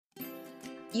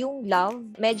yung love,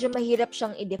 medyo mahirap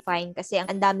siyang i-define kasi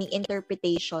ang daming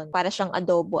interpretation. Para siyang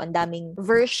adobo, ang daming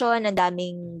version, ang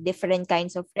daming different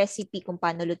kinds of recipe kung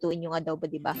paano lutuin yung adobo,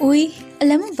 di ba? Uy,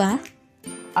 alam mo ba?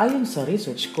 Ayon sa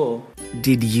research ko,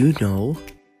 Did you know?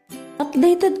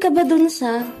 Updated ka ba dun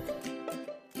sa...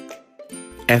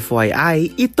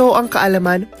 FYI, ito ang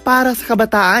kaalaman para sa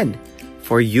kabataan.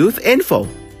 For Youth Info,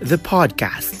 the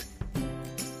podcast.